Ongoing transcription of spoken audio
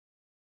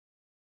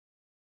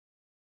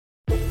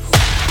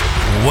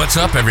What's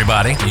up,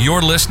 everybody?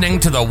 You're listening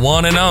to the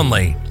one and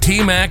only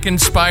T-Mac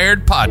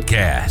Inspired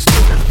Podcast.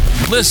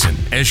 Listen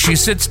as she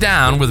sits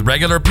down with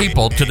regular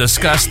people to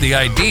discuss the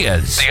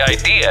ideas,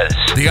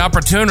 the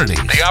opportunities,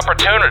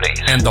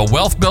 and the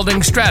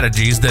wealth-building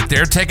strategies that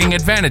they're taking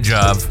advantage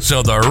of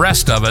so the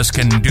rest of us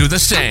can do the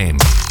same.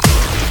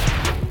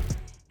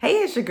 Hey,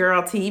 it's your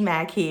girl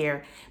T-Mac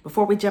here.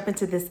 Before we jump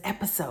into this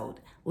episode,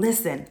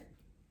 listen,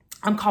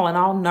 I'm calling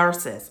all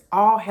nurses,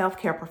 all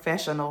healthcare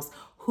professionals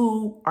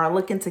who are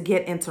looking to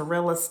get into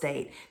real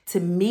estate to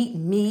meet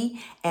me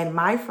and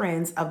my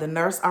friends of the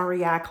Nurse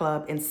REI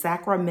Club in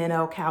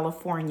Sacramento,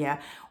 California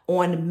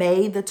on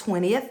May the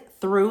 20th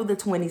through the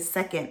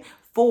 22nd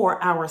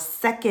for our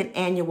second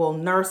annual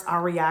Nurse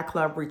REI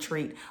Club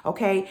retreat.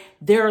 Okay,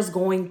 there's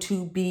going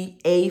to be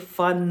a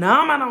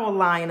phenomenal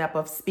lineup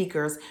of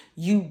speakers.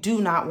 You do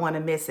not want to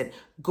miss it.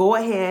 Go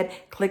ahead,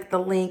 click the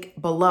link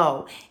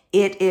below.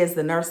 It is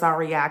the Nurse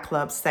REI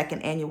Club's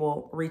second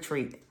annual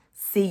retreat.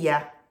 See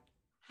ya.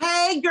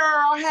 Hey,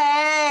 girl.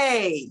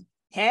 Hey.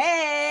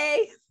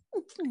 It's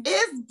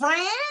Brandi,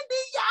 y'all.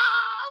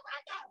 I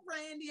got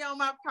Brandi on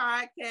my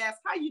podcast.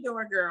 How you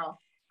doing, girl?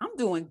 I'm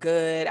doing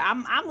good.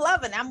 I'm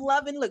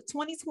loving. Look,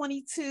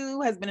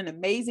 2022 has been an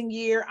amazing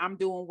year. I'm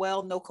doing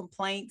well. No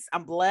complaints.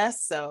 I'm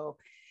blessed. So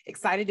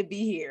excited to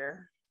be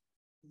here.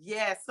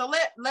 Yeah. So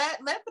let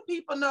the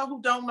people know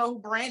who don't know who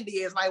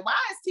Brandi is. Like, why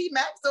is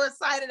T-Mac so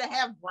excited to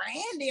have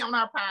Brandi on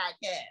our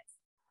podcast?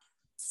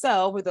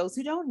 So for those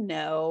who don't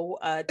know,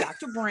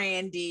 Dr.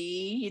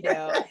 Brandi,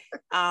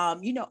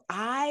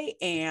 I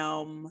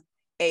am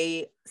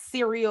a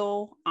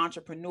serial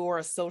entrepreneur,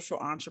 a social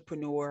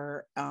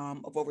entrepreneur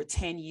of over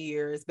 10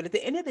 years. But at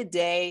the end of the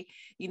day,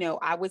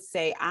 I would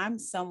say I'm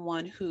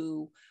someone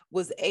who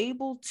was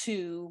able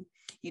to,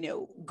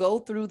 go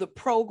through the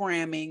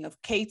programming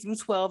of K through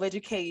 12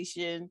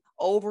 education,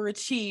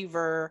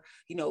 overachiever,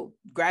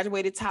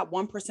 graduated top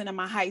 1% of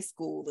my high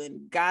school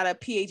and got a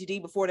PhD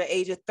before the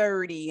age of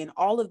 30 and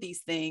all of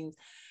these things.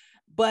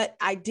 But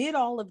I did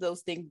all of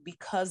those things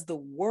because the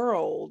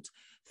world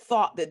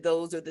thought that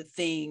those are the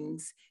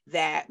things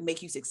that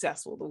make you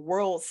successful. The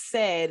world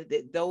said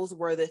that those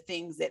were the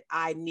things that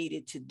I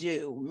needed to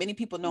do. Many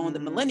people know in the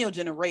millennial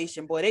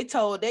generation, boy, they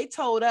told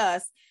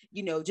us,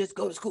 just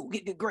go to school,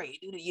 get good grade,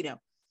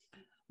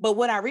 But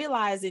what I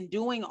realized in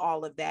doing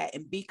all of that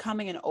and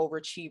becoming an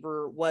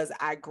overachiever was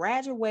I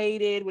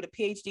graduated with a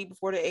PhD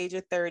before the age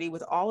of 30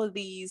 with all of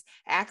these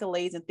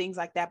accolades and things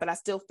like that, but I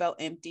still felt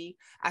empty.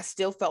 I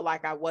still felt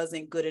like I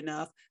wasn't good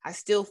enough. I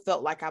still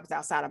felt like I was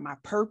outside of my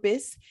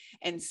purpose.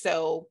 And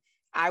so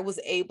I was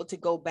able to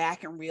go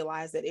back and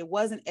realize that it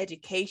wasn't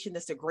education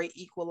that's a great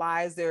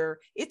equalizer.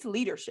 It's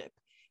leadership.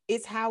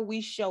 It's how we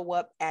show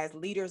up as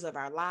leaders of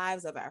our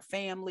lives, of our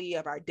family,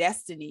 of our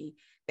destiny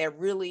that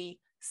really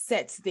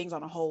sets things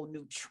on a whole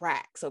new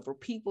track. So for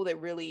people that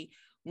really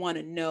want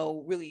to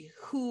know, really,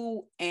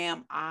 who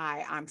am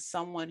I? I'm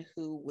someone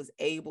who was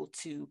able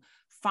to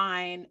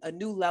find a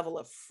new level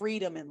of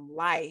freedom in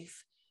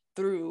life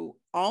through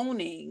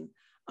owning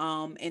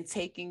and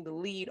taking the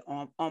lead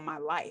on my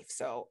life.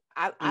 So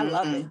I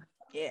love it.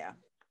 Yeah.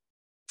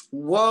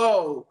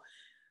 Whoa.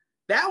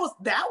 That was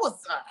a lot.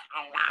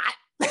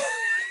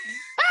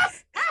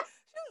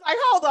 Like,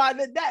 hold on.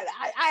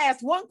 I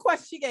asked one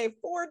question. She gave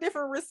 4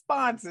 different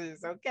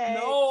responses. Okay.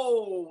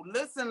 No,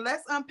 listen,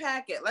 let's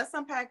unpack it.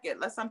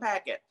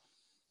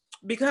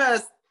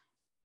 Because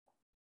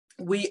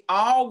we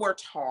all were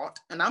taught,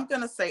 and I'm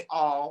going to say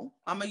all,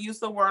 I'm going to use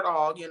the word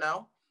all,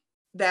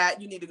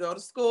 that you need to go to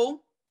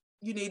school,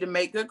 you need to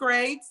make good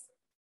grades,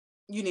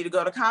 you need to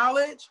go to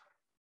college,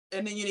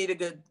 and then you need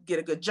to get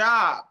a good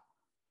job.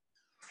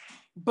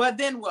 But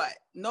then what?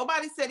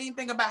 Nobody said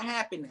anything about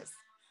happiness.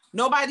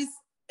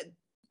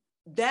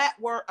 That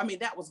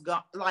was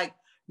gone. Like,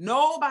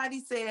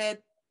 nobody said,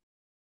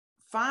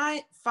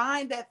 find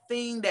that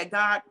thing that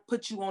God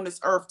put you on this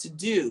earth to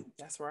do.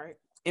 That's right.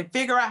 And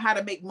figure out how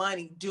to make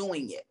money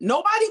doing it.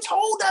 Nobody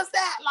told us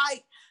that.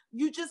 Like,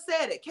 you just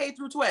said it, K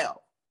through 12.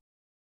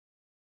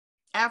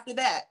 After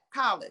that,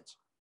 college.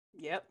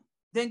 Yep.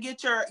 Then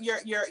get your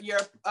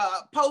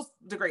post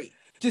degree.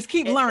 Just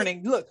keep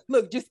learning.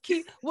 Look, just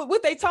keep,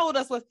 what they told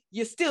us was,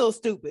 you're still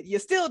stupid. You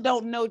still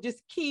don't know.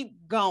 Just keep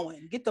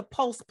going. Get the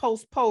post. Like,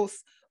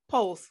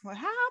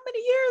 how many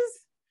years?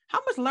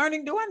 How much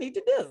learning do I need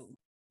to do?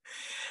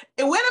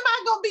 And when am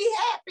I going to be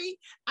happy?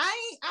 I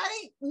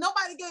ain't,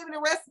 nobody gave me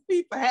the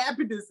recipe for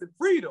happiness and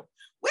freedom.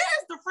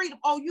 Where's the freedom?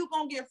 Oh, you're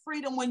going to get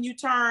freedom when you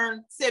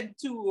turn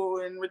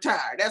 72 and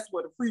retire. That's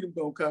where the freedom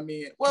going to come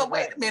in. Well,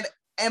 wait a minute.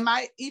 Am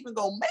I even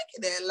going to make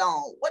it that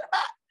long?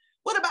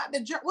 What about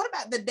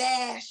the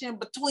dash in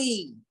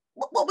between?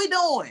 What we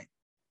doing?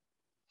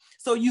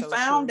 So you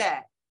found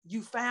that.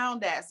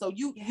 So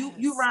you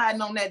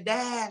riding on that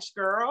dash,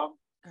 girl.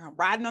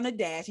 Riding on the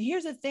dash. And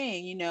here's the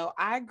thing,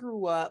 I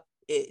grew up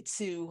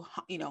to,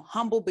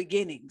 humble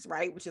beginnings,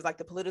 right? Which is like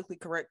the politically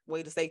correct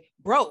way to say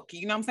broke.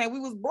 You know what I'm saying? We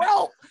was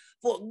broke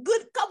for a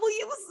good couple of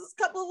years,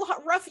 a couple of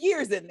rough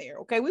years in there.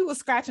 Okay. We were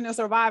scratching and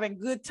surviving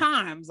good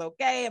times.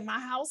 Okay. In my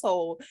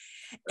household.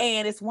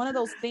 And it's one of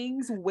those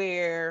things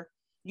where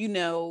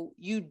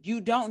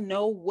you don't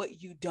know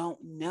what you don't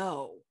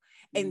know.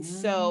 And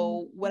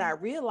so what I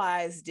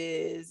realized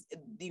is,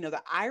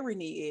 the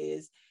irony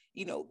is,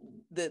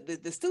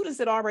 the students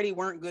that already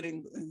weren't good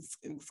in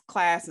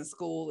class and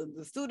school, and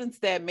the students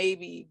that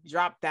maybe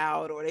dropped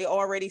out or they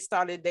already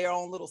started their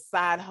own little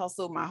side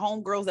hustle, my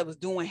homegirls that was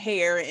doing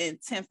hair in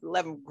 10th,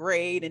 11th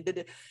grade and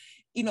did,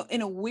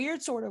 in a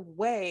weird sort of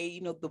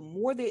way, the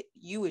more that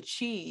you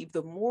achieve,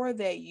 the more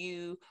that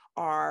you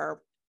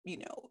are,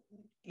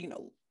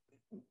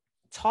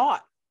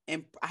 taught,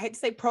 and I hate to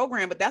say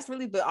program, but that's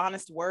really the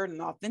honest word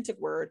and authentic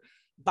word,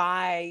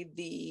 by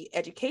the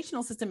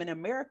educational system in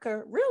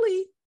America,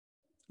 really,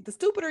 the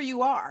stupider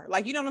you are.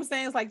 Like, you know what I'm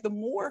saying? It's like the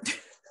more,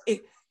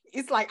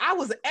 it's like I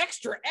was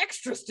extra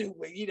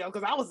stupid,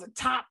 because I was a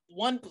top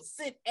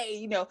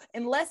 1%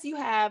 unless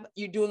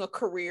you're doing a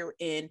career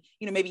in,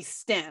 maybe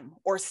STEM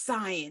or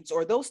science,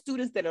 or those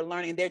students that are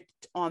learning, they're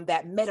on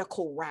that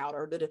medical route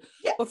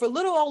but for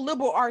little old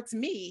liberal arts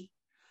me,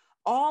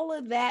 all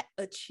of that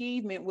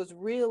achievement was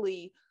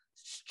really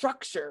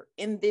structure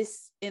in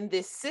this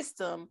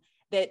system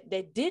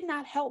that did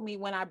not help me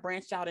when I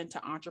branched out into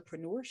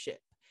entrepreneurship.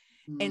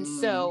 And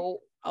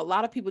so a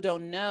lot of people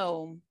don't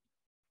know,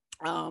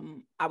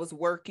 I was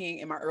working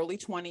in my early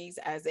 20s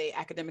as a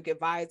academic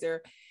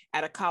advisor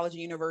at a college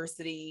and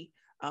university.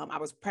 I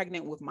was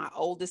pregnant with my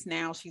oldest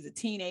now. She's a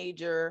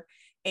teenager,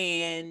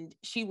 and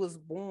she was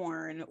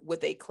born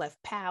with a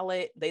cleft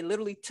palate. They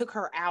literally took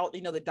her out.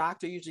 The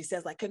doctor usually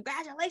says, like,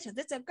 congratulations,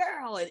 it's a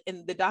girl.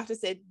 And the doctor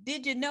said,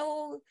 did you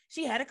know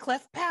she had a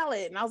cleft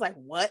palate? And I was like,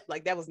 what?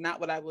 Like, that was not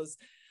what I was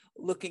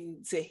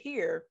looking to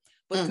hear.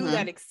 But through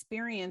that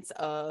experience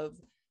of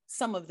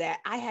some of that,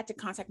 I had to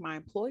contact my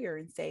employer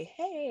and say,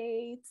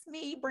 hey, it's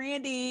me,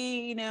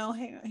 Brandi,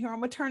 here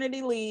on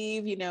maternity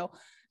leave,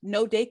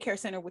 no daycare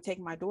center would take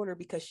my daughter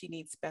because she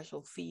needs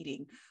special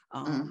feeding.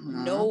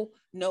 No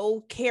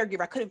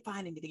caregiver. I couldn't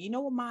find anything. You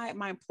know what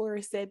my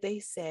employer said? They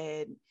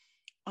said,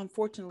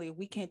 unfortunately,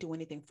 we can't do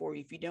anything for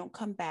you. If you don't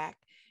come back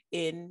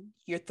in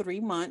your 3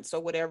 months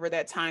or whatever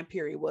that time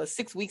period was,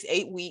 6 weeks,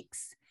 8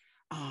 weeks,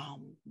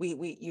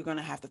 you're going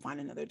to have to find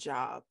another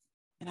job.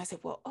 And I said,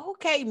 well,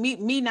 okay,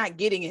 me not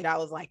getting it. I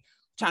was like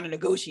trying to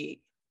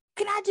negotiate.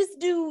 Can I just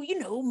do,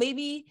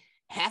 maybe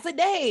half a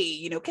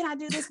day? Can I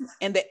do this?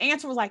 And the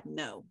answer was like,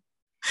 no.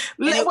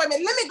 Wait a minute, let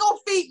me go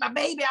feed my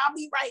baby. I'll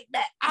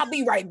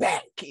be right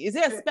back. Is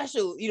there a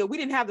special, we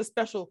didn't have the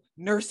special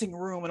nursing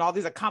room and all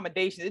these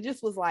accommodations. It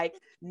just was like,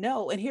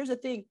 no. And here's the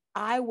thing.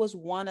 I was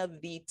one of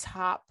the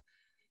top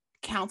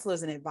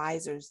counselors and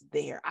advisors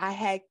there. I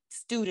had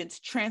students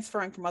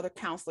transferring from other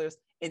counselors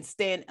and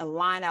stand in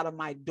line out of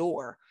my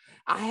door.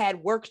 I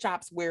had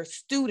workshops where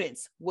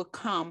students would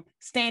come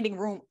standing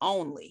room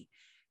only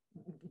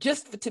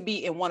just to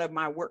be in one of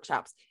my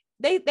workshops.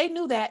 They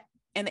knew that,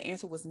 and the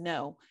answer was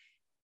no.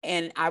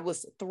 And I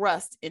was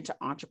thrust into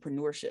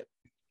entrepreneurship,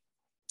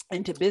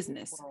 into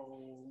business,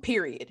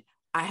 period.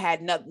 I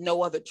had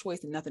no other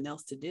choice and nothing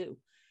else to do.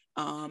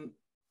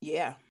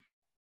 Yeah.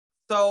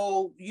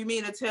 So you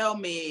mean to tell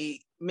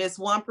me, Miss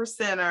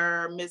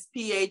 1%er, Miss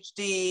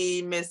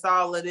PhD, Miss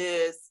all of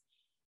this,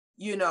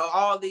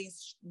 all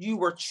these, you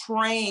were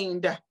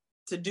trained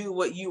to do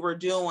what you were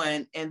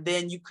doing, and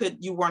then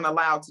you weren't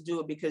allowed to do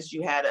it because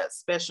you had a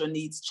special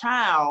needs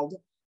child.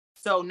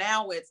 So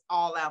now it's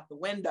all out the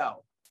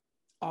window.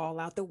 All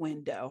out the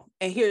window.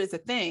 And here's the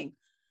thing,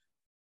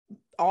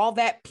 all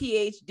that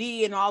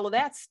PhD and all of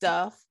that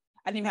stuff,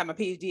 I didn't even have my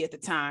PhD at the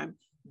time,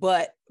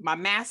 but my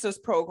master's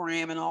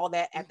program and all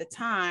that at the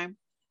time,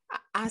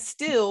 I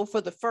still,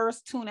 for the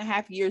first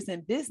 2.5 years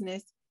in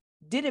business,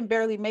 didn't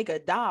barely make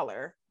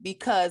 $1,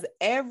 because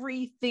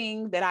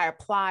everything that I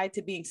applied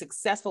to being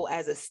successful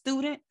as a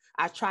student,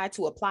 I tried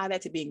to apply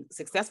that to being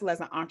successful as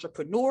an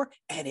entrepreneur,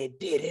 and it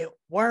didn't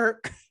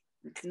work.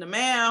 No,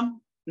 ma'am.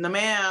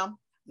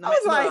 I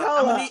was like,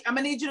 I'm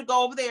gonna need you to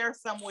go over there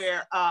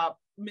somewhere,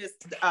 Miss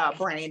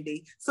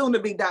Brandi, soon to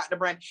be Dr.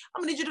 Brandi.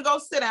 I'm gonna need you to go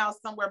sit down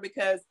somewhere,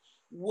 because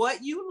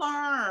what you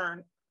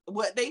learn,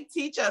 what they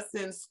teach us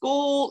in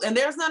school, and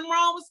there's nothing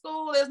wrong with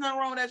school, there's nothing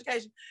wrong with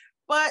education,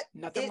 but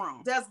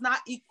does not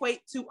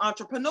equate to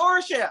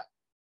entrepreneurship.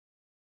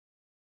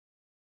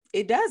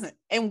 It doesn't.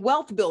 And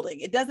wealth building,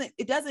 it doesn't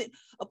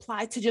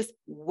apply to just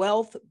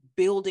wealth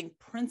building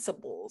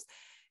principles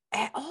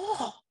at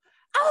all.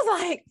 I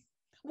was like,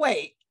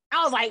 wait.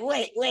 I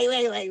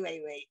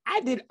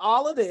did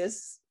all of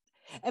this.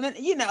 And then,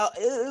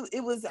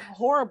 it was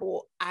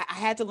horrible. I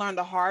had to learn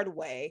the hard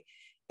way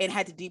and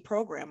had to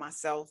deprogram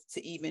myself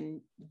to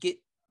even get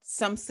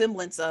some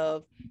semblance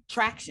of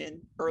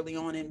traction early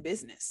on in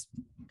business.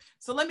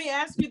 So let me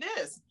ask you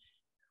this.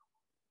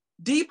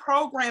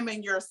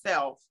 Deprogramming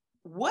yourself,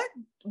 what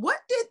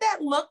did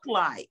that look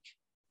like?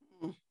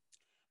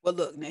 Well,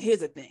 look, now here's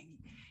the thing.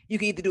 You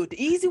can either do it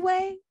the easy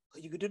way or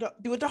you could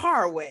do it the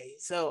hard way.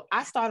 So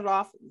I started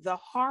off the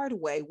hard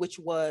way, which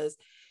was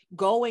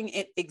going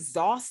and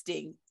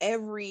exhausting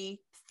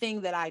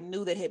everything that I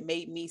knew that had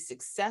made me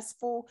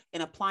successful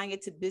and applying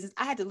it to business.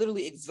 I had to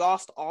literally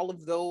exhaust all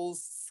of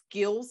those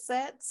skill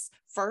sets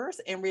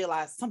first and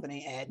realize something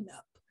ain't adding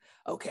up.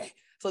 Okay.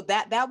 So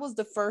that was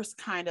the first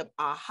kind of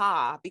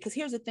aha, because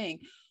here's the thing.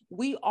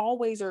 We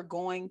always are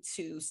going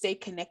to stay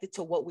connected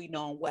to what we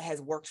know and what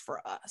has worked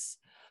for us.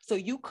 So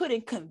you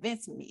couldn't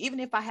convince me, even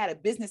if I had a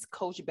business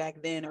coach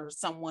back then or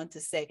someone to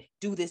say,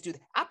 do this, do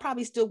that, I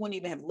probably still wouldn't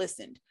even have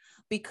listened,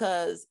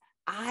 because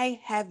I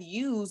have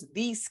used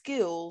these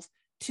skills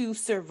to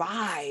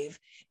survive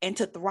and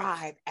to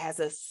thrive as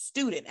a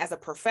student, as a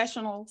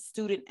professional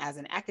student, as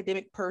an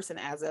academic person,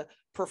 as a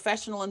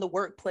professional in the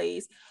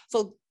workplace.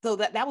 So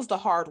that was the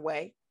hard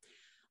way.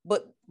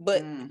 But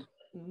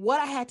what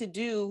I had to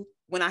do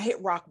when I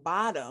hit rock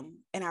bottom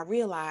and I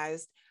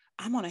realized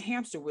I'm on a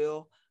hamster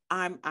wheel,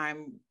 I'm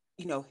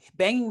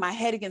banging my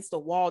head against the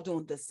wall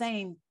doing the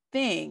same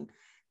thing.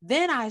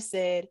 Then I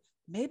said,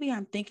 maybe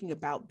I'm thinking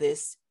about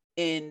this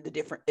in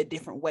a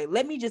different way.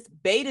 Let me just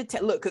beta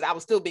test. Look, because I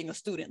was still being a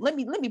student. Let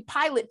me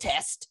pilot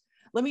test.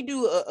 Let me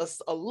do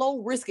a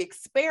low risk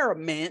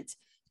experiment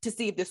to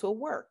see if this will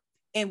work.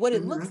 And what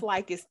it looks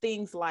like is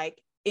things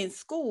like in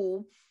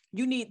school,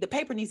 the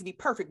paper needs to be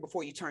perfect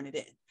before you turn it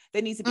in.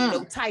 There needs to be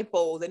no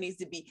typos. There needs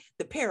to be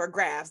the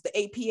paragraphs, the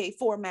APA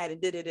format,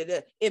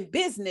 and In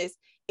business,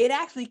 it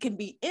actually can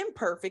be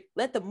imperfect.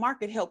 Let the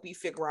market help you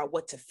figure out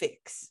what to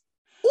fix.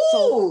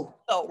 Ooh.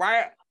 So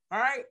right. All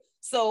right.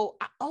 So,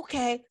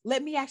 okay,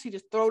 let me actually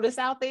just throw this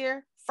out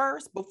there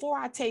first before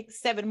I take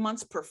 7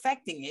 months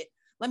perfecting it.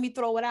 Let me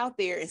throw it out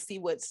there and see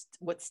what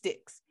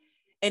sticks.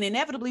 And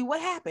inevitably,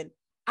 what happened?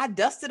 I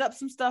dusted up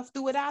some stuff,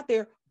 threw it out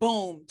there,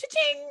 boom,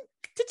 cha-ching,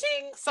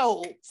 cha-ching,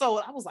 sold.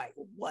 So I was like,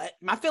 what?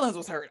 My feelings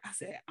was hurt. I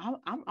said,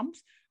 I'm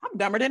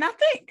dumber than I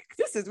think.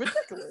 This is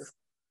ridiculous.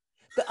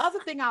 The other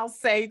thing I'll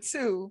say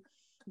too,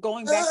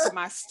 going back to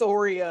my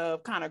story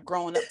of kind of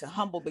growing up to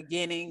humble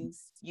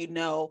beginnings,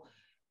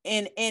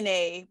 in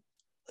a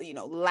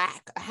a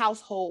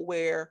household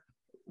where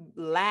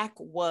lack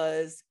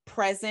was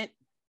present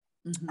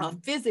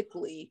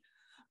physically.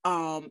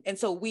 And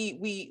so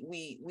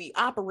we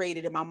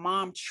operated, and my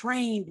mom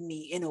trained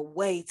me in a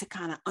way to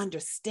kind of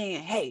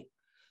understand, hey,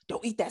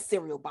 don't eat that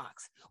cereal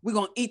box. We're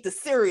going to eat the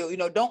cereal,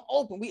 don't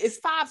open. It's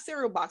 5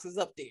 cereal boxes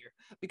up there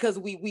because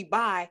we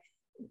buy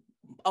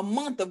a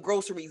month of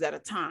groceries at a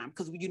time,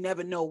 because you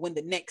never know when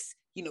the next,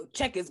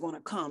 check is going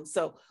to come.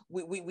 So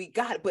we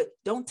got it, but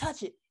don't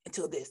touch it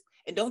until this.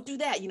 And don't do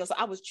that, so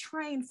I was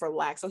trained for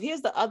lack. So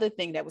here's the other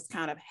thing that was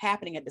kind of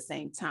happening at the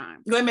same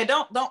time. Wait a minute,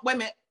 don't wait a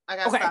minute. I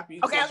gotta stop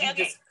you.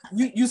 Okay.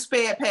 You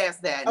sped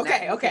past that.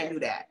 Okay. You can't do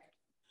that.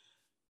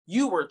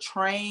 You were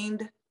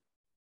trained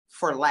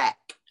for lack.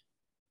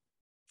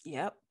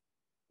 Yep.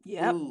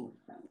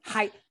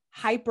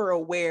 Hyper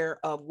aware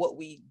of what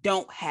we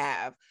don't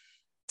have,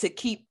 to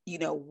keep,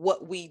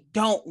 what we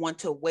don't want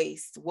to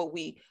waste, what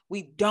we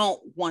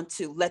don't want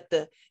to let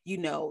the,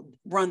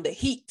 run the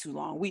heat too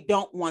long. We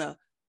don't want to,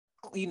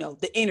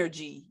 the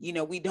energy,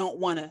 we don't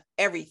want to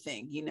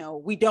everything,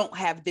 we don't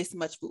have this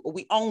much food, or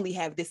we only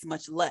have this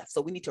much left.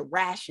 So we need to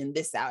ration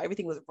this out.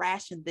 Everything was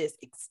ration this,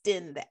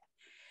 extend that.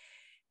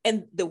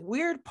 And the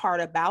weird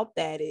part about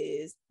that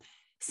is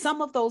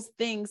some of those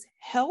things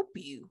help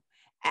you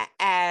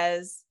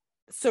as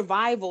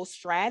survival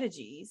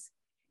strategies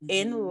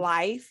in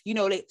life.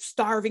 The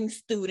starving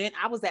student.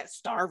 I was that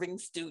starving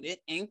student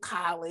in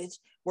college,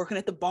 working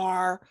at the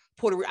bar.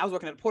 I was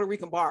working at a Puerto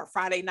Rican bar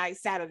Friday night,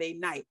 Saturday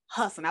night,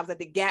 hustling. I was at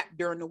the Gap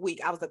during the week.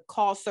 I was a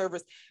call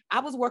service. I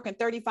was working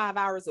 35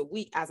 hours a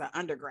week as an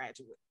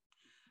undergraduate,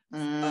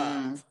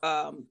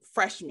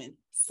 freshman,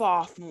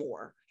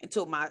 sophomore,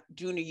 until my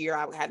junior year.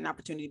 I had an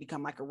opportunity to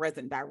become like a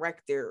resident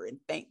director,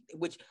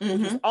 which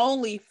was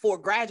only for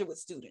graduate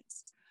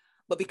students.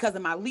 But because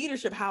of my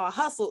leadership, how I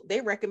hustled,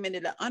 they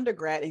recommended an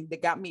undergrad, and they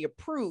got me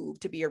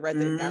approved to be a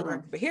resident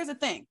director. But here's the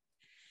thing,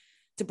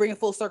 to bring it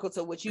full circle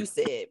to what you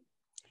said,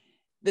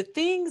 the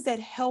things that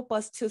help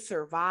us to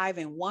survive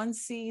in one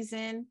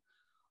season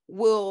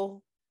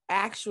will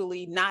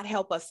actually not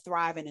help us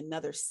thrive in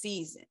another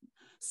season.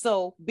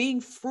 So being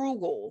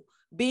frugal,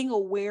 being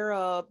aware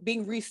of,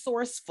 being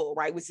resourceful,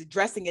 right? Which is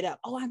dressing it up.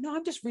 Oh, I know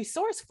I'm just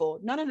resourceful.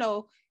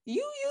 No.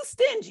 You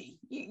stingy.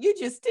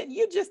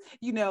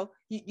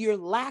 You're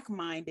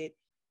lack-minded.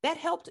 That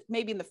helped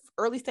maybe in the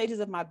early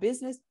stages of my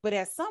business, but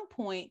at some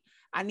point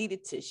I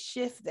needed to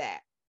shift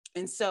that.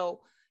 And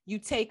so you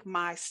take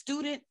my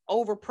student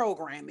over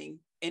programming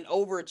and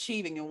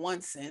overachieving in one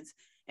sense,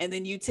 and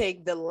then you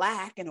take the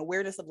lack and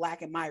awareness of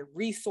lack and my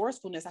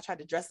resourcefulness. I tried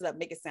to dress it up,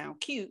 make it sound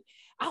cute.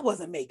 I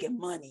wasn't making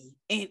money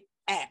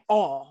at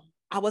all.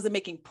 I wasn't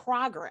making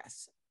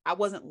progress. I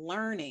wasn't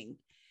learning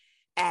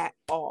at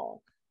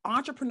all.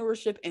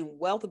 Entrepreneurship and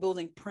wealth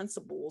building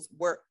principles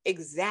were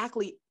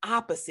exactly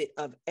opposite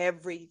of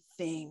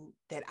everything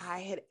that I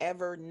had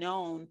ever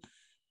known.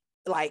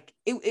 Like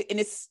it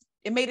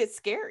made it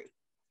scary.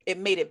 It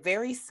made it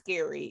very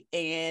scary.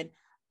 And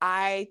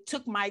I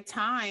took my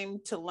time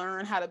to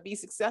learn how to be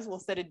successful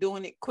instead of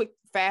doing it quick,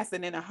 fast,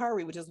 and in a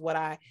hurry, which is what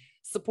I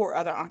support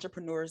other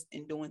entrepreneurs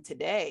in doing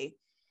today.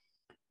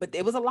 But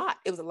it was a lot.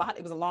 It was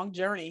a long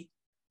journey.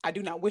 I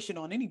do not wish it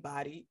on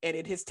anybody. And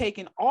it has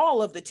taken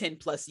all of the 10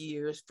 plus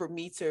years for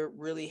me to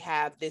really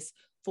have this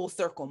full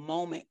circle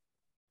moment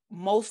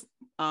most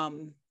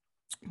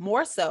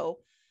more so,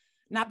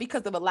 not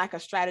because of a lack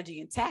of strategy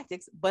and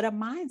tactics, but a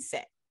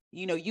mindset.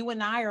 You know, you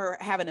and I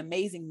have an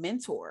amazing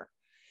mentor,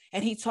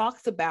 and he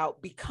talks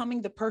about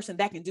becoming the person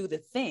that can do the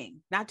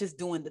thing, not just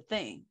doing the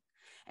thing.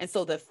 And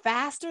so the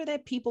faster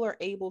that people are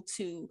able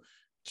to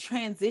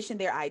transition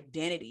their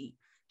identity,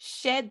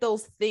 shed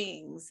those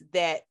things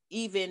that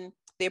even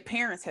their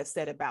parents have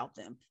said about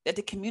them, that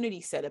the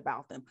community said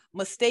about them,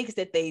 mistakes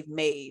that they've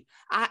made.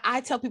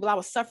 I tell people I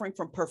was suffering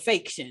from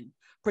perfection,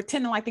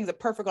 pretending like things are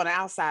perfect on the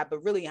outside,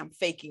 but really I'm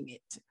faking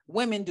it.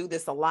 Women do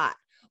this a lot.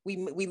 We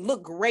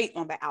look great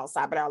on the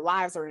outside, but our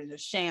lives are in a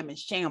sham and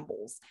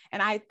shambles.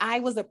 And I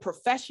was a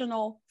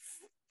professional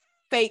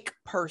fake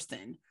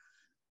person.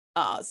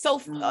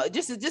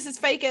 Just as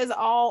fake as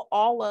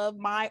all of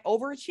my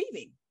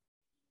overachieving,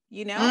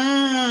 you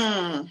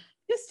know,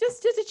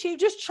 just achieve,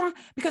 just try,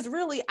 because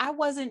really I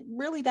wasn't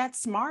really that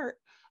smart,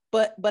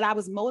 but I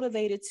was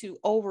motivated to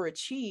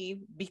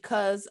overachieve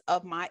because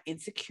of my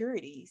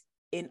insecurities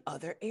in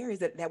other areas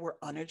that were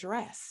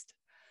unaddressed.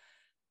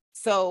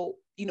 So,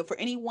 you know, for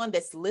anyone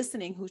that's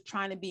listening who's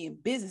trying to be in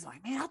business,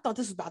 like, man, I thought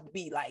this was about to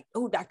be like,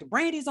 oh, Dr.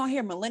 Brandi's on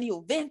here,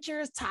 Millennial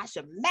Ventures,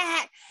 Tasha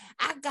Mack.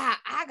 I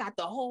got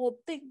the whole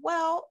thing.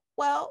 Well,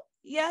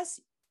 yes,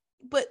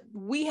 but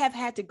we have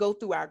had to go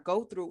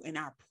through in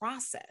our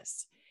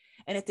process.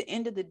 And at the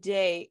end of the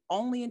day,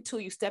 only until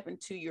you step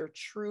into your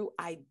true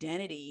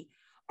identity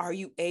are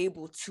you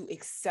able to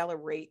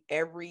accelerate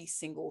every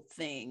single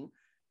thing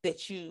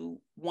that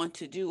you want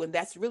to do. And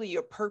that's really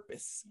your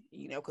purpose,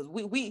 you know, because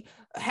we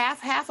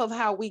half of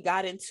how we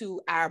got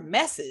into our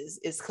messes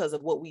is because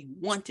of what we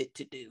wanted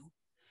to do.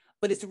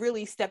 But it's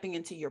really stepping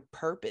into your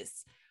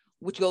purpose,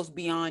 which goes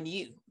beyond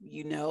you,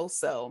 you know.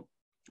 So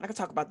I could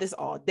talk about this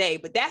all day,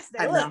 but that's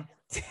that.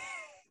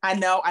 I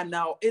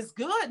know. It's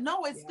good.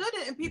 No, it's good.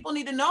 And people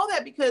need to know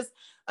that, because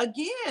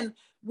again,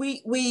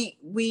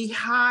 we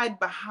hide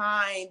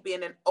behind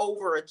being an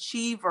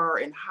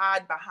overachiever and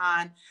hide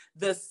behind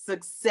the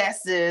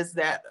successes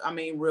that, I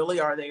mean,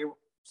 really, are they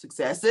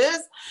successes?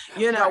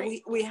 You know,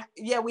 right.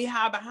 we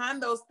hide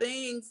behind those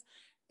things.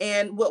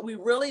 And what we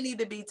really need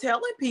to be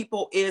telling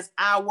people is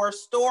our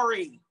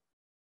story.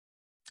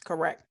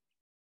 Correct.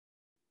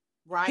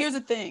 Right. Here's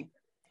the thing.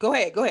 Go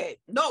ahead.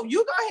 No,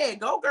 you go ahead.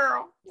 Go,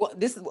 girl. Well, I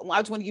just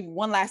want to give you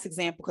one last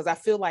example, because I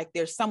feel like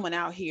there's someone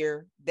out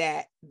here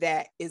that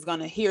is going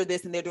to hear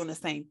this and they're doing the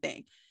same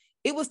thing.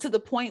 It was to the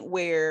point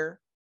where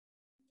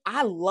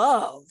I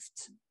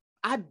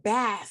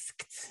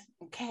basked,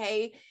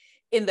 okay,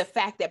 in the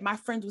fact that my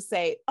friends would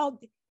say, oh,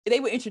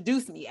 they would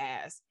introduce me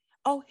as,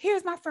 oh,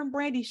 here's my friend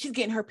Brandi. She's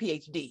getting her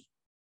PhD.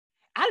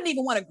 I didn't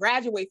even want to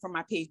graduate from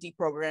my PhD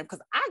program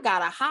because I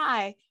got a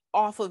high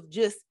off of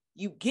just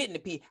you getting the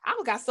PhD. I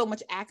got so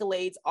much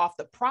accolades off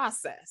the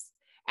process.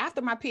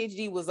 After my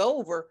PhD was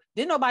over,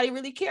 didn't nobody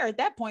really care at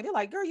that point. They're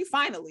like, girl, you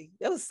finally,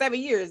 that was 7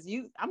 years.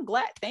 I'm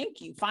glad. Thank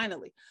you.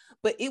 Finally.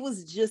 But it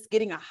was just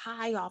getting a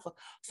high off of.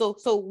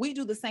 So we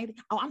do the same thing.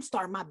 Oh, I'm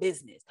starting my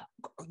business.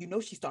 You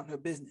know, she's starting her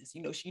business.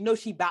 You know,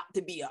 she about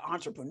to be an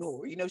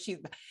entrepreneur. You know,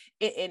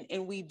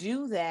 and we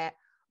do that.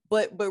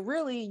 But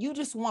really, you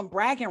just want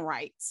bragging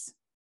rights.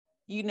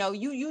 You know,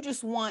 you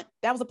just want,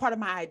 that was a part of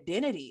my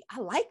identity. I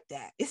like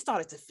that. It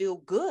started to feel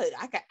good.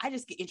 I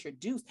just get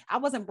introduced. I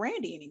wasn't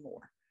Brandi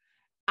anymore.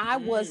 I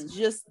was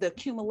just the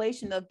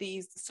accumulation of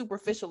these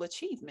superficial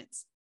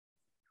achievements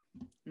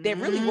that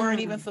really weren't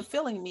even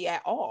fulfilling me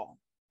at all.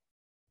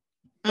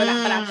 But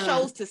I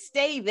chose to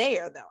stay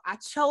there, though. I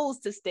chose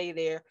to stay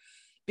there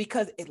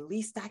because at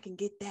least I can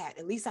get that.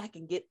 At least I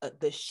can get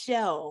the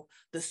shell,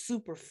 the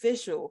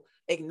superficial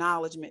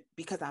acknowledgement,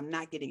 because I'm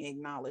not getting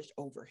acknowledged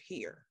over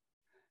here.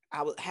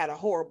 I had a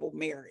horrible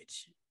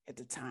marriage at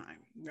the time,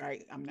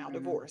 right? I'm now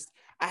divorced.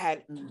 I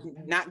had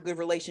not good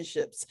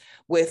relationships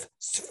with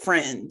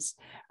friends.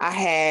 I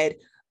had,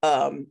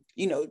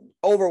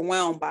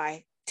 overwhelmed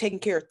by taking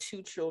care of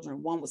 2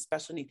 children, one with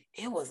special needs.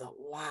 It was a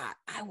lot.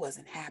 I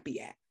wasn't happy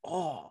at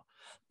all.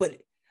 But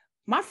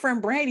my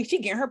friend Brandi, she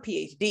getting her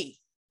PhD.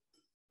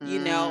 You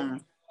know,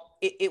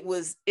 it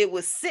was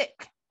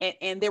sick.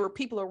 And there were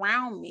people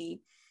around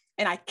me,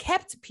 and I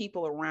kept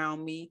people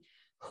around me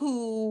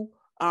who,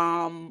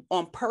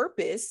 on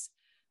purpose,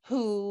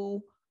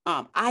 who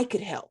I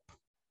could help.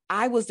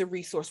 I was the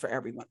resource for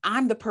everyone.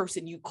 I'm the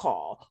person you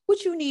call.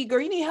 What you need,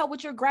 girl? You need help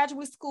with your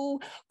graduate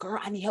school? Girl,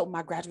 I need help with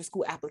my graduate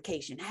school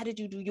application. How did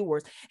you do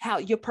yours? How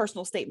your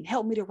personal statement?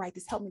 Help me to write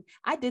this. Help me.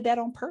 I did that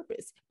on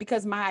purpose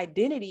because my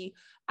identity,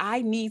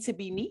 I need to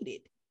be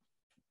needed.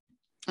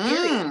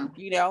 Period.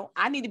 You know,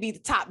 I need to be the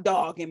top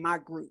dog in my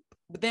group.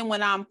 But then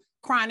when I'm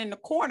crying in the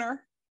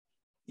corner,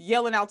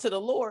 yelling out to the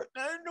Lord,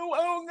 I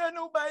don't got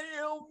nobody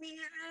help me.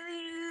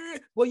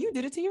 Well, you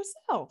did it to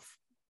yourself.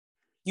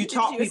 You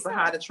taught people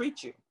how to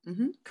treat you.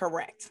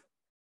 Correct.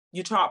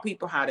 You taught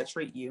people how to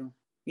treat you.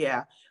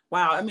 Yeah.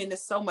 Wow. I mean,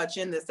 there's so much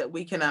in this that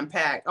we can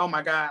unpack. Oh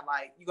my God.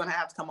 Like, you're going to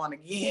have to come on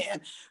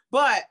again.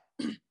 But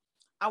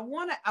I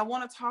want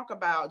to talk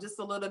about just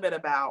a little bit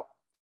about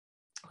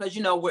because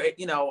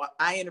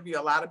I interview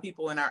a lot of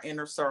people in our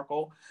inner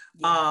circle.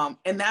 Yeah.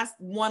 And that's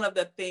one of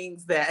the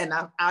things that, and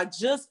I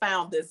just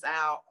found this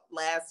out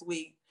last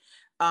week.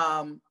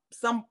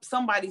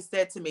 Somebody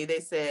said to me, they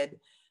said,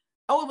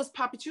 oh, it was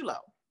Papa Chulo,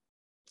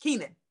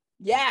 Keenan.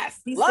 Yes.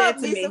 He Love said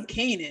to me me, some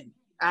Keenan.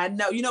 I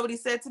know, you know what he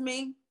said to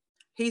me?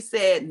 He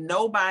said,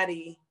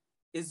 nobody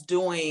is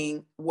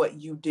doing what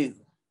you do.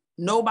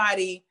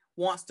 Nobody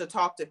wants to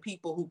talk to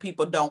people who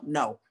people don't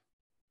know.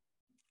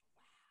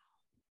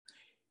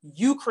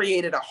 You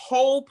created a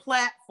whole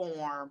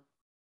platform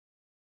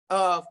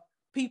of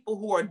people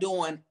who are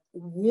doing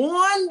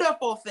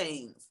wonderful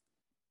things.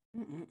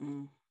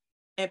 Mm-mm-mm.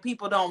 And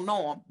people don't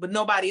know them, but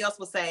nobody else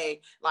will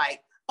say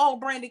like, oh,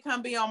 Brandi,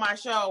 come be on my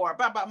show, or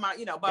blah, blah, blah,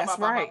 blah, That's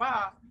blah, right. blah,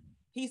 blah.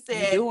 He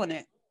said, you're doing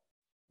it.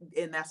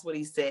 And that's what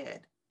he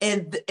said.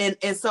 And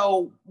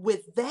so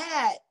with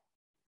that,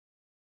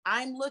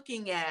 I'm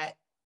looking at,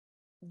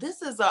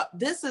 this is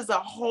a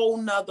whole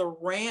nother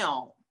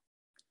realm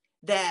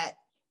that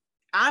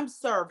I'm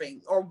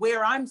serving, or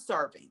where I'm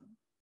serving,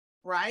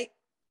 right?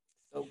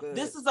 So good.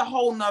 This is a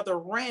whole nother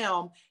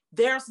realm.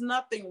 There's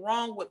nothing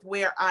wrong with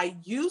where I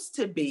used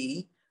to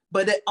be,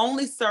 but it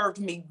only served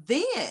me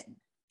then.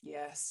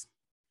 Yes.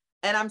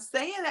 And I'm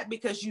saying that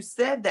because you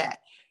said that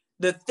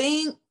the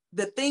things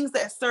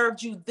that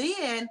served you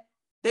then,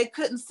 they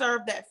couldn't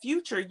serve that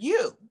future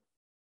you,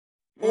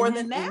 or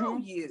the now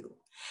you.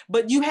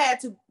 But you had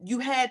to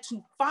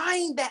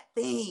find that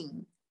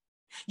thing.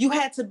 You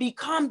had to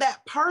become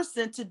that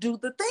person to do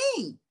the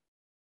thing.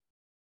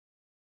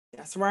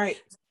 That's right.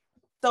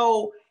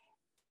 So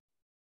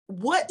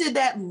what did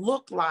that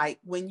look like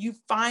when you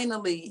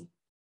finally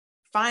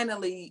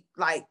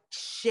like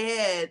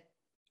shed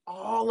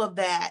all of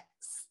that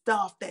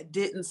stuff that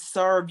didn't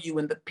serve you,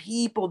 and the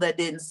people that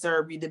didn't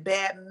serve you, the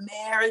bad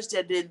marriage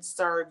that didn't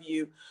serve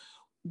you?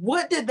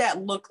 What did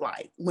that look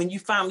like when you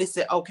finally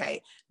said,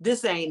 okay,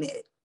 this ain't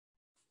it?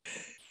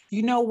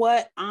 You know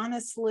what?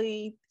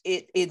 Honestly,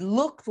 it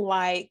looked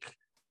like,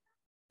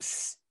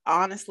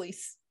 honestly,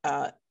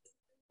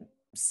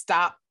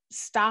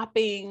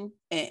 stopping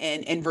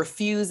and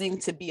refusing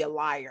to be a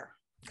liar,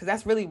 because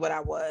that's really what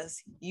I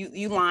was.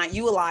 You lying,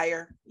 you a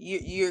liar.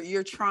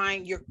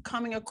 You're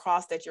coming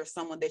across that you're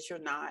someone that you're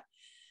not.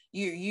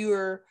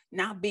 You're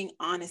not being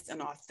honest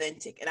and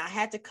authentic. And I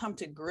had to come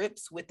to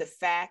grips with the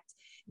fact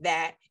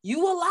that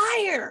you a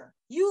liar.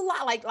 You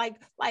lie,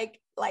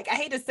 like I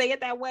hate to say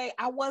it that way.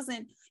 I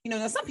wasn't,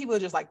 some people are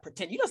just like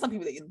pretend. Some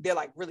people, they're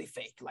like really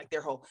fake, like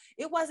their whole.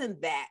 It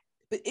wasn't that,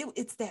 but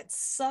it's that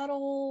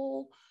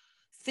subtle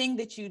thing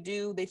that you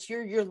do, that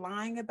you're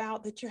lying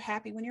about, that you're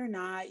happy when you're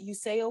not. You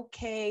say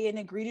okay and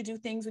agree to do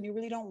things when you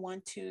really don't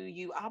want to.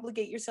 You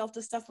obligate yourself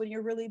to stuff when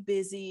you're really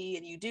busy,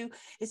 and you do.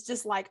 It's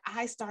just like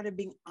I started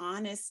being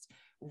honest,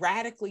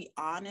 radically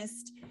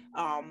honest,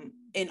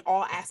 in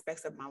all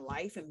aspects of my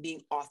life, and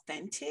being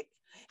authentic,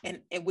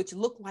 and which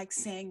looked like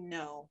saying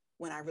no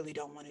when I really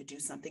don't want to do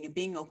something, and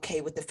being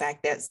okay with the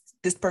fact that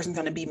this person's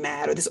going to be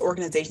mad, or this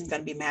organization's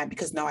going to be mad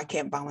because no, I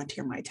can't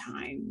volunteer my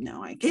time.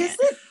 No, I can't.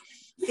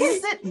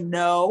 Is it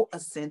no a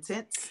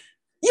sentence?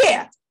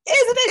 Yeah.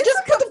 Isn't it?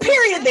 Just put the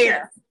period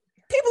there.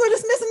 People are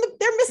just missing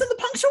the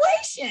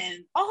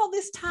punctuation. All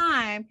this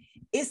time,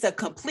 it's a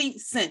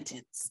complete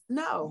sentence.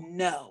 No,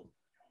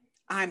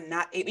 I'm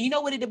not able. You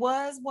know what it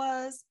was?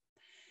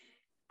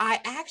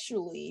 I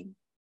actually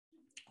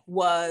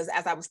was,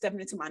 as I was stepping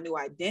into my new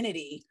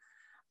identity,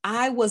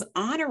 I was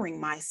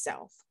honoring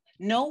myself.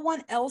 No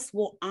one else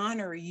will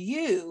honor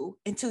you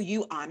until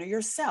you honor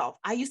yourself.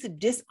 I used to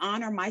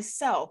dishonor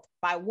myself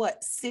by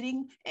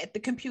sitting at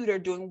the computer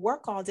doing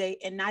work all day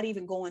and not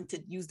even going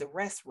to use the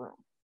restroom.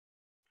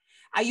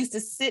 I used to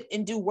sit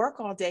and do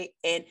work all day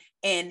and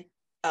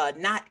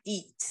not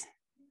eat,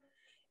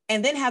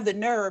 and then have the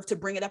nerve to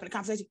bring it up in a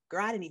conversation.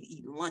 Girl, I didn't even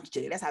eat lunch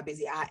today. That's how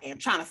busy I am,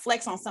 trying to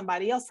flex on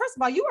somebody else. First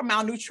of all, you are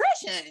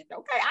malnutrition.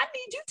 Okay, I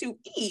need you to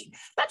eat.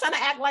 Stop trying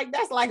to act like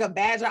that's like a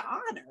badge of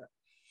honor.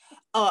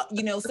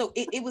 So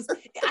it was,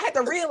 I had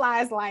to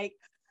realize, like,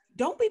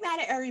 don't be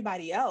mad at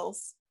everybody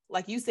else.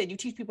 Like you said, you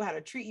teach people how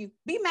to treat you.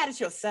 Be mad at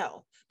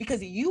yourself,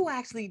 because you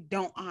actually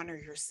don't honor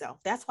yourself.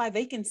 That's why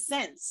they can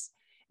sense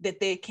that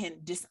they can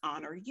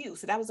dishonor you.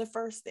 So that was the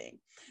first thing.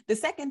 The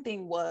second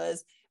thing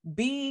was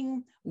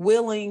being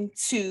willing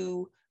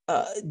to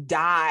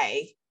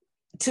die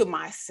to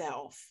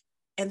myself.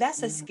 And that's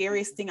the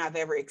scariest thing I've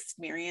ever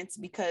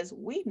experienced, because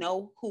we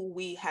know who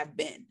we have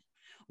been.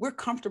 We're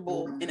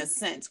comfortable in a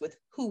sense with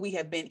who we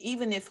have been,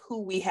 even if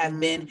who we have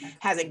been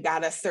hasn't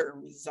got us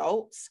certain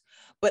results.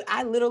 But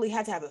I literally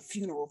had to have a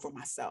funeral for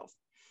myself.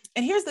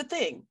 And here's the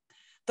thing.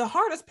 The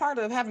hardest part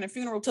of having a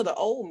funeral to the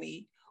old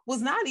me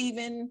was not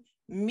even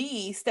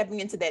me stepping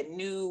into that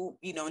new,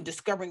 and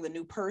discovering the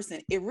new person.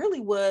 It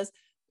really was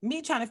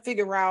me trying to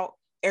figure out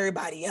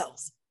everybody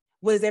else.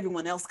 What is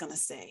everyone else going to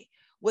say?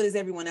 What is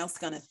everyone else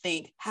going to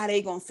think? How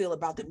they going to feel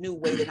about the new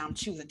way that I'm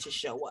choosing to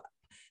show up?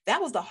 That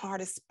was the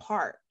hardest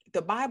part.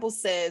 The Bible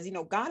says,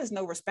 God is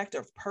no respecter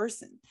of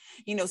person,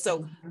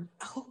 so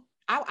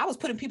I was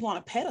putting people on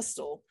a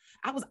pedestal.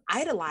 I was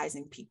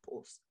idolizing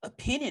people's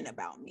opinion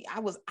about me.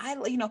 It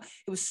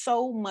was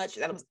so much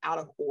that was out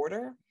of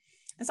order.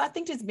 And so I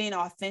think just being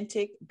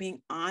authentic,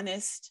 being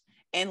honest,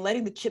 and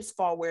letting the chips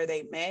fall where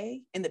they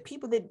may. And the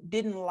people that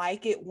didn't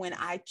like it when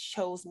I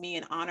chose me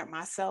and honored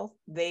myself,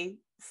 they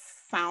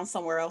found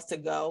somewhere else to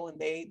go, and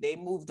they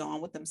moved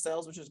on with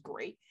themselves, which was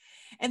great.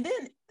 And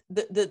then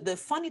the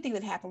funny thing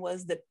that happened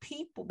was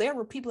there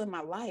were people in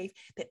my life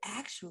that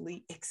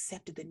actually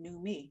accepted the new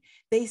me.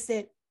 They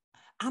said,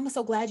 I'm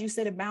so glad you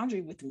set a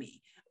boundary with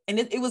me. And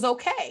it was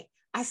okay.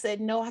 I said,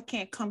 no, I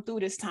can't come through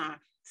this time.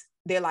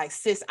 They're like,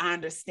 sis, I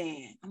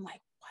understand. I'm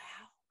like,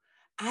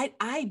 wow.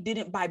 I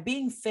didn't, by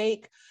being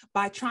fake,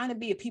 by trying to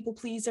be a people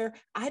pleaser,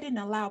 I didn't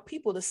allow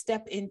people to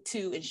step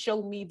into and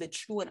show me the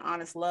true and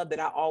honest love that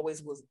I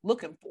always was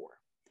looking for.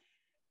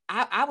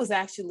 I was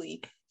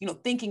actually,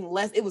 thinking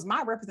less. It was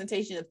my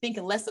representation of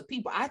thinking less of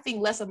people. I think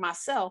less of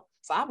myself.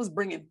 So I was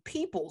bringing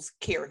people's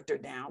character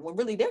down when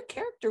really their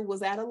character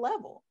was at a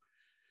level,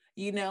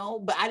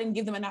 but I didn't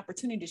give them an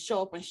opportunity to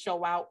show up and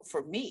show out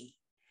for me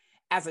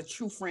as a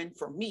true friend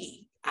for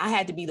me. I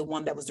had to be the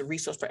one that was the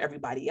resource for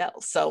everybody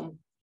else. So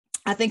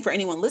I think for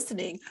anyone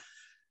listening,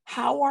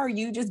 how are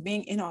you just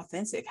being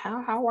inauthentic?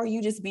 How are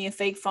you just being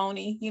fake,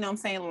 phony?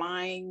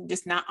 Lying,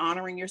 just not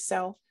honoring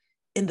yourself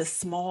in the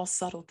small,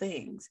 subtle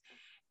things.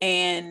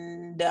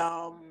 And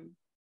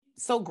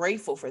so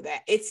grateful for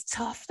that. It's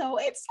tough though.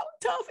 It's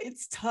so tough.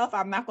 It's tough.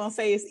 I'm not going to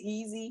say it's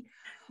easy,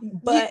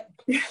 but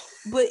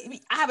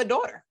I have a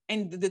daughter.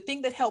 And the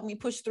thing that helped me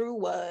push through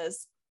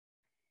was,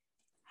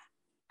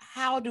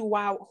 how do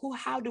I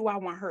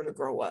want her to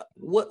grow up?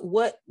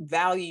 What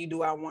value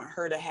do I want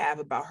her to have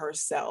about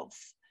herself?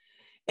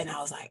 And I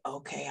was like,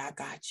 okay, I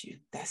got you.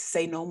 That's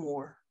say no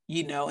more,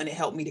 and it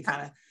helped me to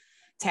kind of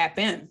tap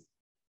in.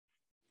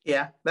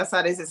 Yeah, that's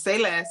how they say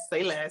less,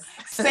 say less.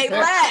 Say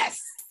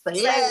less.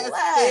 Say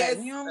less.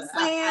 You know what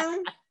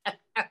I'm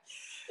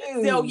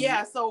saying? So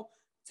yeah, so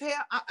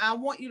I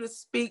want you to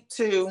speak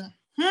to,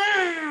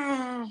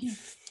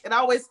 it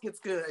always gets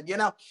good,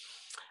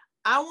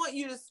 I want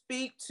you to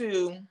speak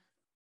to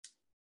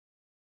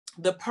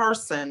the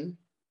person,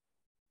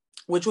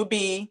 which would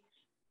be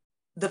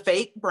the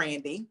fake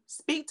Brandi.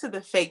 Speak to the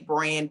fake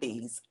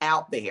Brandis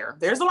out there.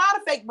 There's a lot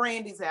of fake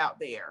Brandis out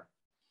there.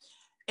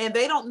 And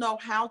they don't know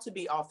how to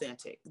be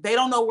authentic. They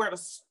don't know where to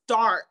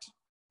start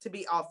to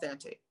be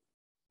authentic.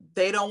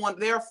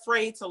 They're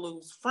afraid to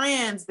lose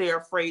friends. They're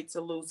afraid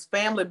to lose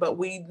family. But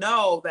we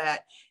know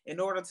that in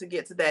order to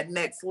get to that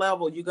next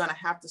level, you're going to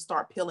have to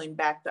start peeling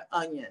back the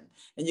onion,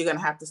 and you're going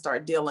to have to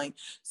start dealing.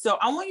 So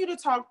I want you to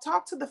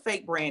talk to the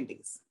fake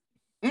Brandis.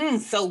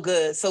 So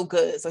good. So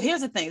good. So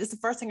here's the thing. This is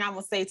the first thing I'm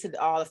going to say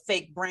to all the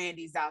fake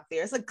Brandis out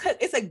there. It's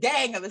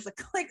a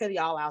clique of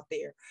y'all out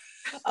there.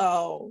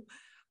 Oh,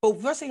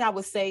 but first thing I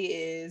would say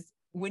is,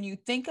 when you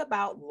think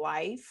about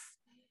life,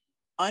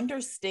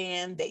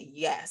 understand that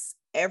yes,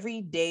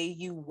 every day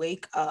you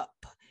wake up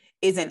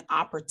is an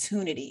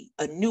opportunity,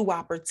 a new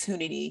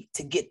opportunity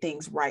to get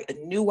things right, a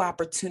new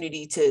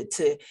opportunity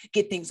to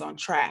get things on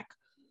track.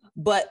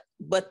 But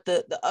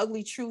the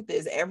ugly truth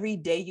is, every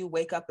day you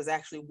wake up is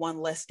actually one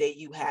less day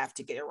you have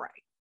to get it right.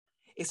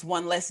 It's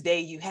one less day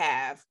you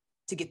have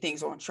to get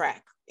things on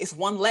track. It's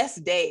one less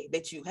day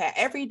that you have.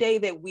 Every day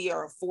that we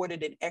are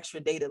afforded an extra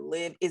day to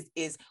live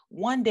is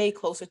one day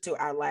closer to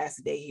our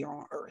last day here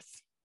on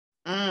earth.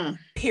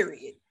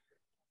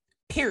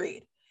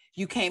 Period.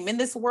 You came in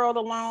this world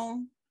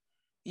alone.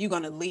 You're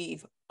going to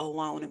leave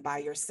alone and by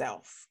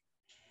yourself.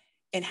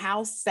 And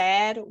how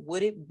sad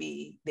would it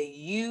be that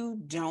you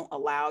don't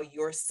allow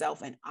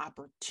yourself an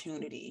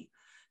opportunity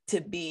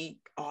to be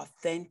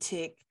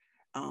authentic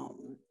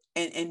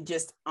and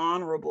just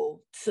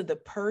honorable to the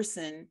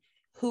person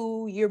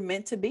who you're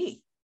meant to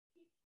be,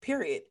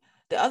 period.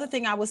 The other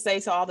thing I would say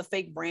to all the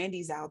fake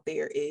Brandis out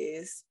there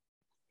is,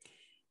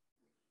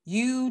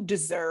 you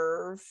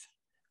deserve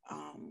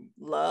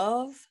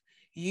love.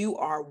 You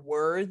are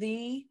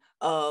worthy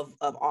of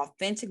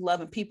authentic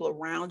love and people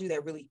around you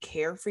that really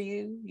care for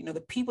you. The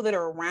people that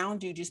are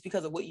around you just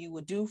because of what you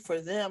would do for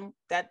them,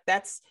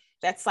 that's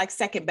like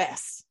second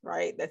best,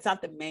 right? That's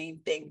not the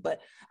main thing.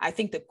 But I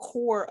think the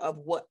core of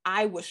what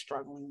I was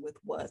struggling with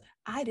was,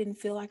 I didn't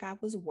feel like I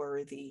was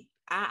worthy.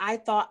 I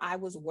thought I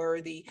was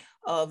worthy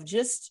of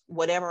just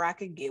whatever I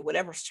could get,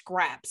 whatever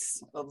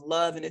scraps of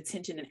love and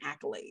attention and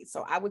accolades.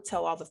 So I would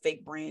tell all the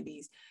fake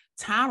Brandis,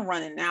 time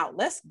running out.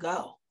 Let's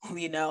go.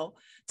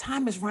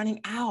 Time is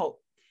running out,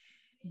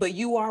 but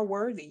you are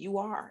worthy. You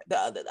are.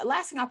 The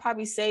last thing I'll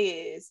probably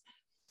say is,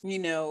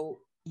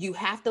 you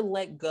have to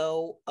let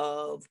go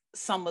of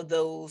some of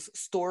those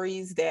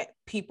stories that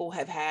people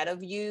have had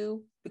of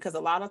you, because a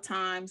lot of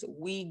times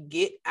we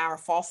get our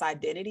false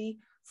identity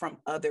from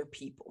other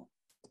people.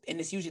 And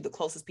it's usually the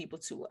closest people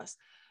to us.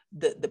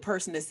 The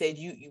person that said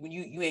you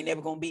ain't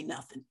never gonna be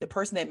nothing. The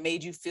person that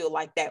made you feel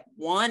like that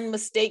one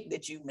mistake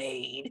that you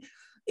made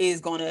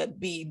is gonna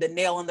be the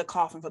nail in the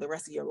coffin for the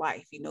rest of your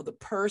life. The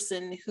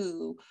person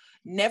who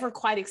never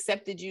quite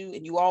accepted you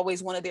and you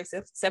always wanted their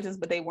acceptance,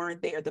 but they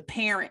weren't there. The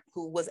parent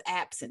who was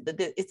absent.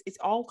 It's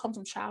all comes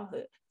from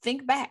childhood.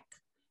 Think back.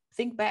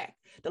 Think back.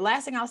 The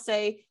last thing I'll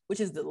say, which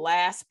is the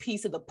last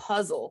piece of the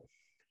puzzle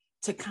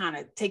to kind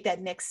of take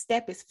that next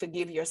step, is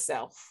forgive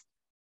yourself.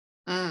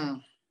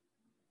 Man,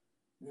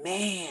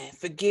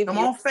 forgive. Come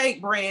on, fake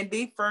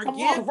Brandi.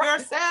 Forgive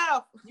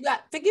yourself. You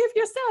got forgive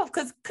yourself,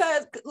 because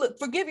look,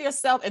 forgive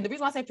yourself. And the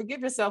reason why I say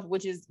forgive yourself,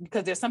 which is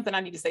because there's something I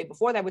need to say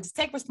before that, which is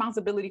take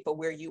responsibility for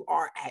where you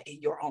are at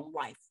in your own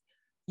life.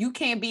 You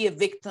can't be a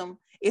victim.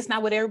 It's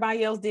not what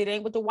everybody else did. It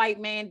ain't what the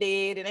white man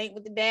did. It ain't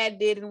what the dad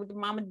did and what the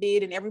mama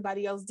did and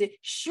everybody else did.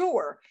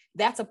 Sure,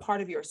 that's a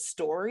part of your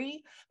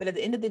story. But at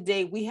the end of the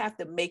day, we have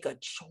to make a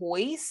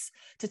choice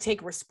to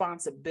take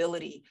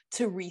responsibility,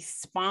 to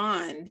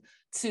respond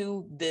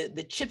to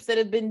the chips that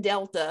have been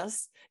dealt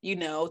us,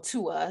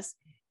 to us,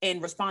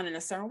 and respond in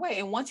a certain way.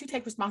 And once you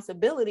take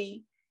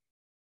responsibility,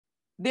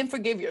 then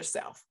forgive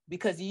yourself,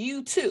 because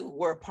you too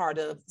were a part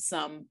of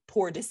some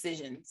poor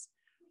decisions.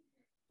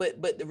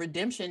 But the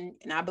redemption,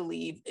 and I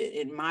believe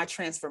in my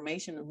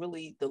transformation,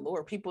 really the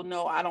Lord. People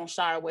know I don't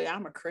shy away.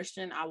 I'm a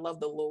Christian. I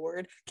love the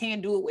Lord.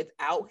 Can't do it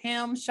without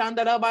him.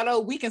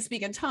 Shandarabaro, we can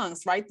speak in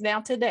tongues right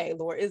now today.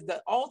 Lord, is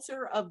the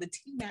altar of the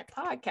TMAC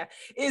podcast,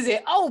 is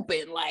it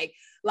open? Like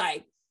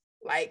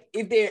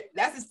if there,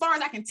 that's as far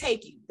as I can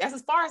take you. That's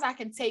as far as I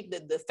can take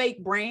the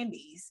fake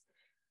Brandis.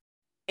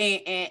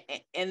 And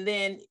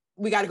then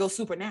we got to go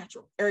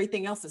supernatural.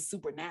 Everything else is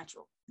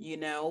supernatural,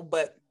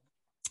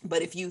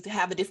 But if you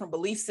have a different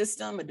belief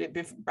system, a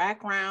different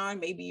background,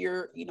 maybe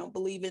you're,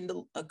 believe in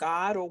a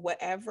God or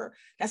whatever,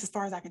 that's as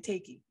far as I can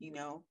take you,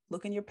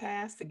 look in your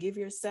past, forgive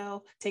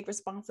yourself, take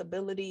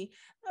responsibility,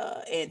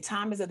 and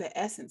time is of the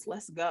essence.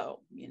 Let's go,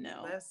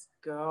 Let's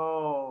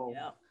go.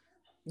 Yeah.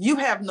 You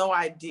have no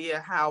idea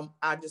how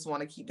I just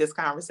want to keep this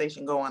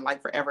conversation going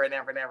like forever and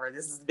ever and ever.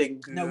 This has been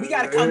good. No, we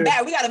got to come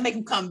back. We got to make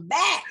them come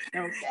back.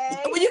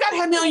 Okay. Well, you got to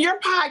have me on your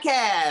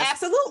podcast.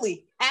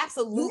 Absolutely.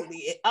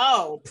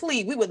 Oh,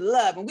 please. We would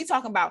love. And we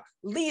talking about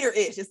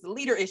Leader-ish. It's the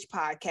Leader-ish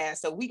podcast.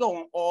 So we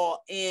going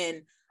all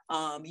in.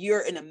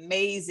 You're an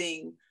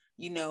amazing,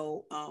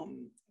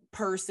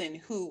 person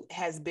who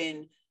has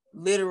been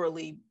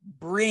literally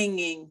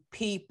bringing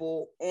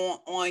people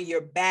on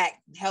your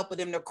back, helping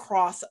them to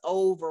cross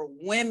over,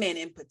 women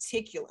in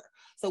particular.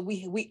 So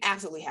we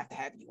absolutely have to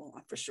have you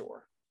on for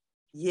sure.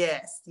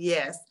 Yes.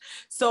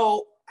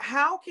 So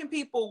how can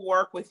people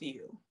work with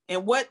you,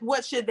 and what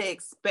should they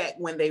expect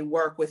when they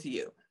work with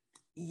you?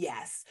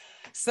 Yes.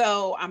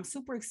 So I'm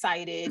super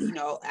excited.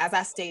 As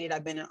I stated,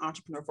 I've been an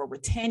entrepreneur for over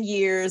 10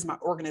 years. My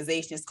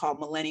organization is called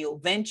Millennial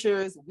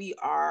Ventures. We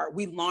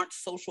launch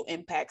social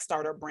impact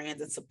startup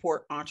brands and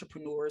support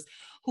entrepreneurs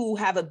who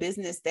have a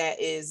business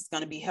that is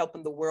going to be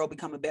helping the world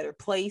become a better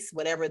place,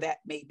 whatever that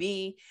may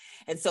be.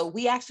 And so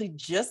we actually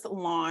just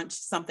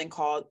launched something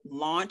called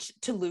Launch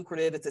to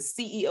Lucrative. It's a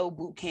CEO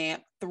boot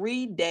camp,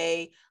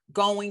 3-day,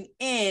 going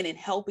in and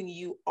helping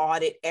you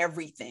audit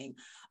everything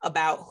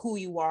about who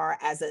you are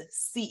as a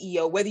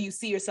CEO, whether you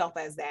see yourself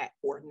as that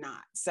or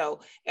not.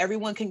 So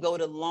everyone can go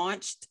to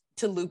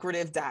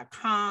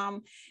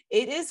launchtolucrative.com.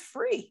 It is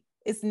free.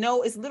 It's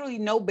literally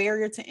no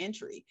barrier to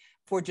entry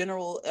for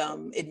general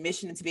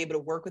admission and to be able to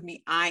work with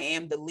me. I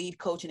am the lead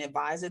coach and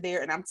advisor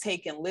there, and I'm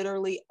taking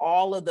literally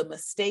all of the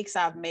mistakes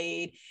I've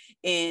made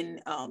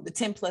in the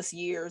 10 plus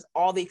years,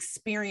 all the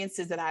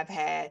experiences that I've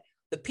had,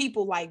 the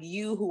people like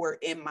you who are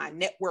in my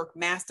network,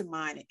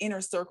 mastermind, and inner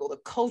circle, the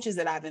coaches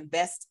that I've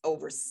invested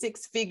over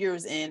 6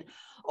 figures in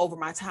over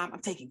my time.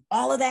 I'm taking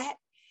all of that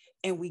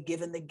and we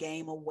giving the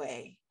game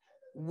away.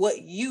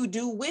 What you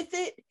do with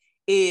it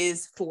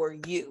is for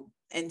you.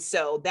 And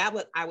so that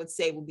I would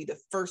say will be the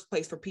first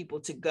place for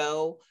people to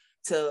go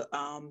to,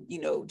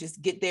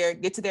 just get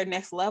to their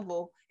next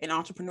level in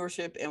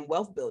entrepreneurship and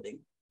wealth building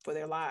for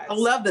their lives. I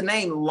love the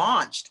name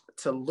Launched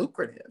to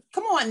Lucrative.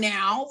 Come on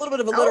now, a little bit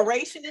of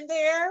alliteration in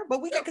there,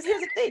 but because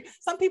here's the thing,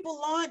 some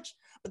people launch,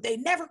 but they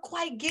never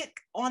quite get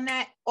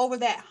over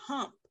that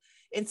hump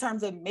in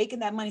terms of making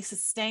that money,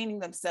 sustaining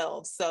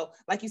themselves. So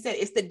like you said,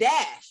 it's the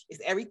dash, it's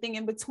everything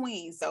in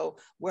between. So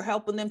we're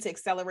helping them to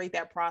accelerate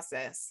that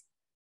process.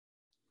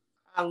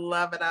 I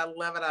love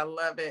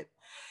it.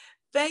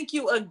 Thank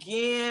you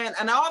again.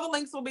 And all the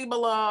links will be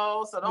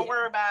below, so don't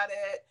worry about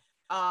it.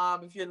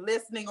 If you're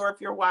listening or if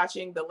you're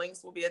watching, the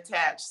links will be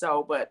attached.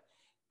 But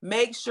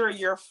make sure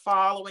you're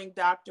following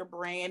Dr.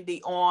 Brandi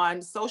on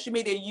social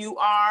media.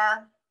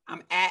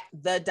 I'm at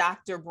the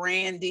Dr.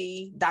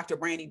 Brandi,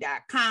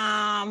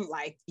 drbrandi.com.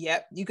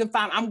 You can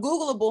find, I'm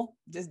Googleable.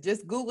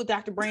 Just Google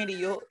Dr.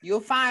 Brandi. You'll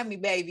find me,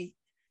 baby.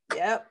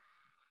 Yep.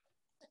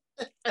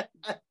 All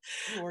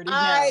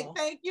right.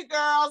 Thank you,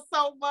 girls,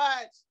 so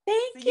much.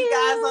 Thank you. See you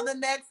guys on the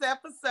next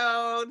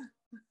episode.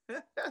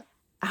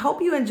 I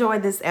hope you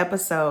enjoyed this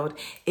episode.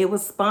 It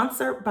was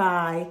sponsored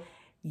by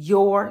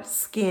Your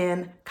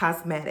Skin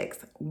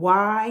Cosmetics.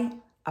 Y_IOR,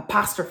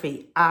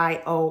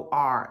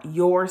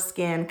 Your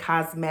Skin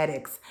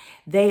Cosmetics.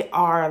 They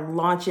are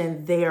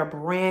launching their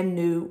brand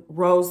new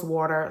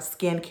Rosewater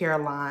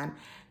skincare line.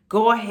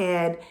 Go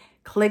ahead,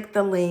 click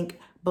the link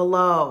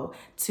below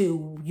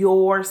to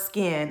Your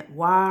Skin,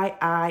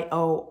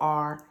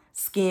 YIOR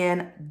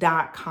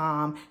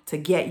tmacskin.com to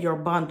get your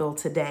bundle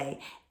today.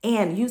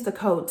 And use the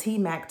code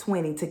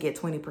TMAC20 to get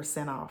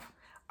 20% off.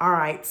 All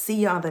right,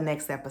 see you on the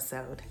next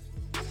episode.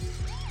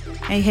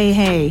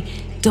 Hey,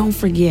 don't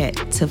forget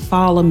to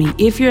follow me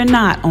if you're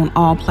not on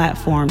all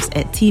platforms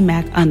at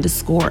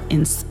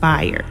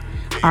TMAC_inspired.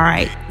 All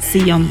right,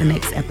 see you on the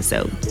next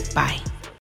episode. Bye.